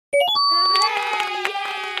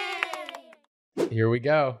Here we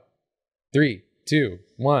go. 3, 2,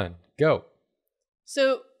 1, go.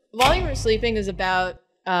 So, While You Were Sleeping is about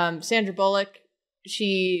Sandra Bullock.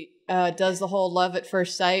 She does the whole love at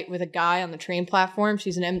first sight with a guy on the train platform.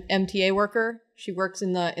 She's an MTA worker. She works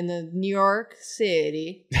in the New York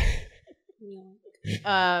City.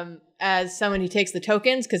 As someone who takes the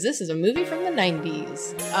tokens, because this is a movie from the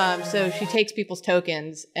 90s. So she takes people's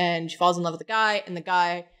tokens and she falls in love with the guy, and the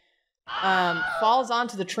guy falls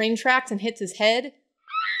onto the train tracks and hits his head.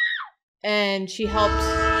 And she helps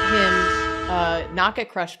him not get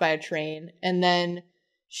crushed by a train. And then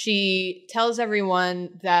she tells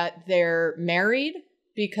everyone that they're married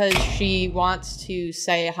because she wants to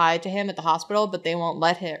say hi to him at the hospital, but they won't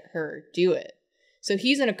let her do it. So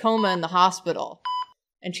he's in a coma in the hospital.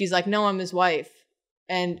 And she's like, no, I'm his wife.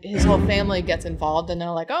 And his whole family gets involved. And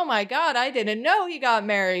they're like, oh my God, I didn't know he got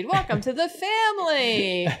married. Welcome to the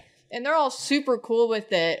family. And they're all super cool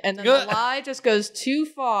with it. And then the lie just goes too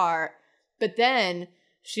far. But then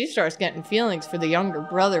she starts getting feelings for the younger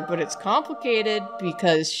brother. But it's complicated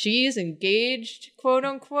because she's engaged, quote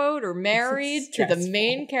unquote, or married to the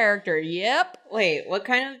main character. Yep. Wait, what's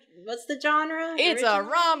the genre? It's a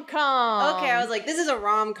rom-com. Okay, I was like, this is a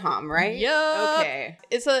rom-com, right? Yup. Okay.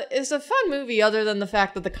 It's a fun movie other than the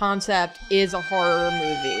fact that the concept is a horror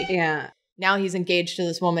movie. Yeah. Now he's engaged to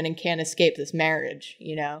this woman and can't escape this marriage,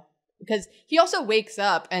 you know? Because he also wakes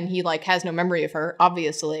up and he like has no memory of her,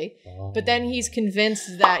 obviously. Oh. But then he's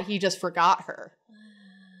convinced that he just forgot her.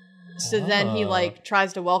 So then he like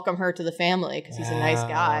tries to welcome her to the family because he's a nice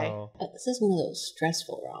guy. This is one of those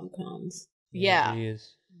stressful rom-coms. Yeah.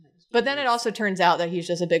 But then it also turns out that he's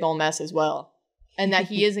just a big old mess as well. And that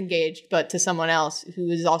he is engaged, but to someone else who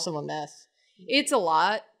is also a mess. It's a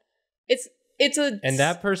lot. And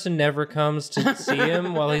that person never comes to see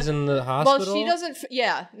him while he's in the hospital? Well, she doesn't,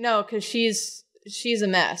 no, because she's a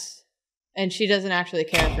mess. And she doesn't actually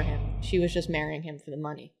care for him. She was just marrying him for the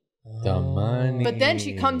money. The money. But then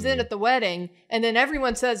she comes in at the wedding, and then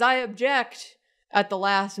everyone says, I object at the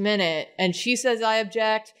last minute. And she says, I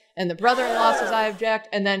object. And the brother-in-law says, I object.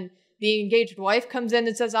 And then the engaged wife comes in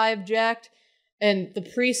and says, I object. And the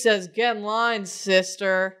priest says, get in line,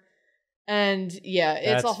 sister. And yeah,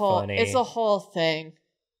 it's a whole thing.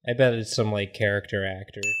 I bet it's some like character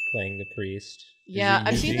actor playing the priest. Yeah,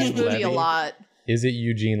 I've seen this movie a lot. Is it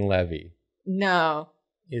Eugene Levy? No.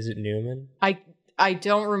 Is it Newman? I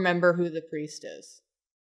don't remember who the priest is.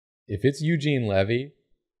 If it's Eugene Levy,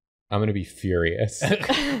 I'm going to be furious.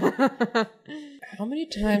 How many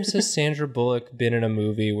times has Sandra Bullock been in a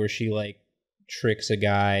movie where she like tricks a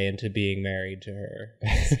guy into being married to her?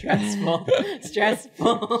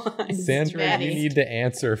 Stressful. Sandra, you need to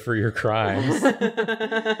answer for your crimes.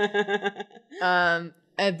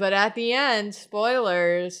 But at the end,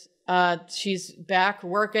 spoilers, she's back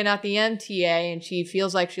working at the MTA and she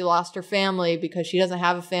feels like she lost her family because she doesn't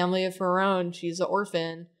have a family of her own. She's an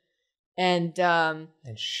orphan. And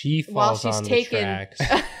she falls on the tracks.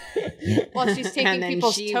 While she's taking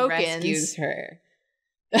people's tokens. Rescues her.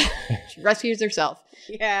 She rescues herself.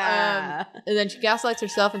 Yeah. And then she gaslights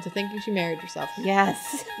herself into thinking she married herself.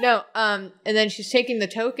 Yes. No, and then she's taking the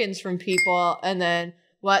tokens from people, and then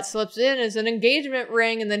what slips in is an engagement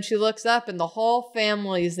ring, and then she looks up and the whole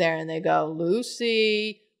family's there, and they go,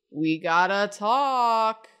 Lucy, we gotta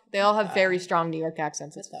talk. They all have very strong New York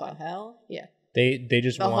accents. It's fun. Hell? Yeah. They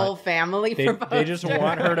just the want whole family. They just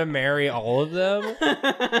want her to marry all of them.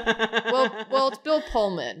 Well, it's Bill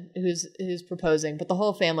Pullman who's proposing, but the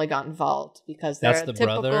whole family got involved because they're a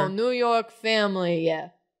typical brother? New York family.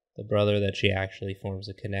 Yeah. The brother that she actually forms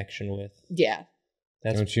a connection with. Yeah.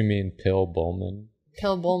 Don't you mean Pill Bullman?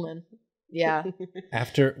 Pill Bullman. Yeah.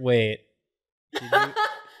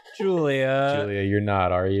 Julia, you're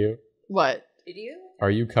not, are you? What? Did you? Are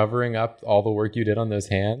you covering up all the work you did on those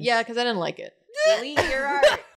hands? Yeah, because I didn't like it. Delete your art.